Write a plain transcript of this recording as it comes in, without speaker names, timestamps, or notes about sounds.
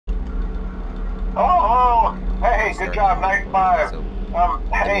Hey, good job, night 5.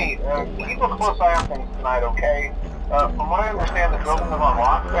 Hey, keep a close eye on things tonight, okay? From what I understand, the building is on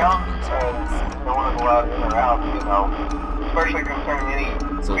lockdown. No one is allowed in or out, especially concerning any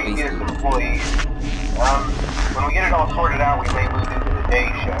previous employees. When we get it all sorted out, we may move into the day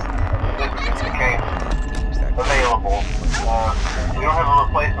shift. This just became available. We don't have a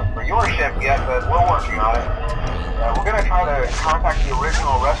replacement for your shift yet, but we're working on it. We're going to try to contact the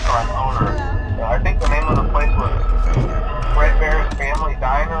original restaurant owner. I think the name of the place was Freddy's Family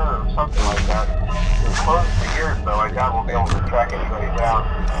Diner or something like that. It was closed for years, though. I doubt we'll be able to track anybody down.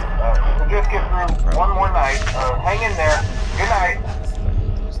 We'll just get through one more night. Hang in there. Good night.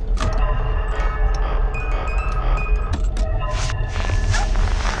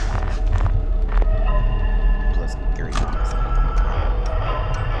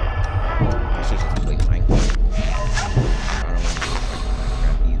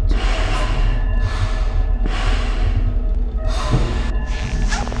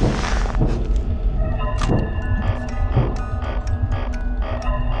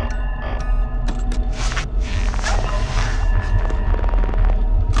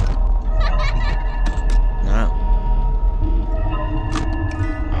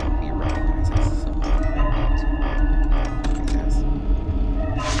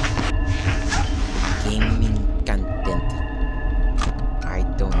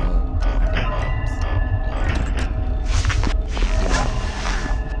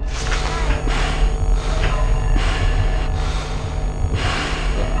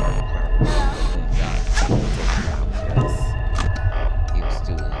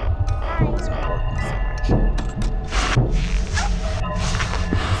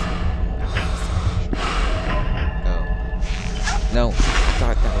 No, I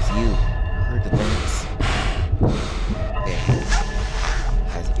thought that was you. I heard the things. There.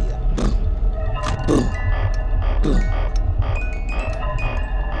 Has to be a boom. Boom. Boom.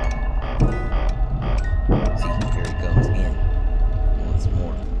 See, here it goes again. Once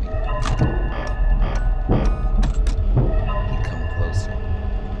more. He come closer.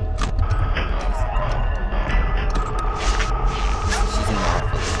 She's in the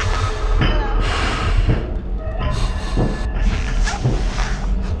office.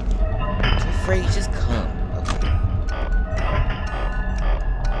 Freddy, just come. Okay.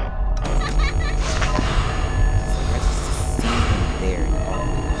 So I just see him there.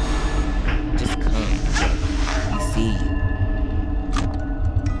 Just come. You see.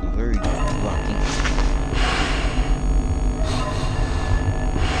 You're very blocking.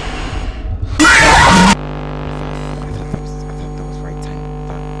 I thought that was right time.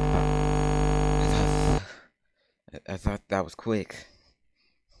 I thought that was quick.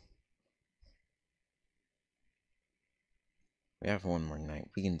 We have one more night.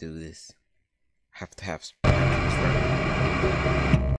 We can do this. Have to have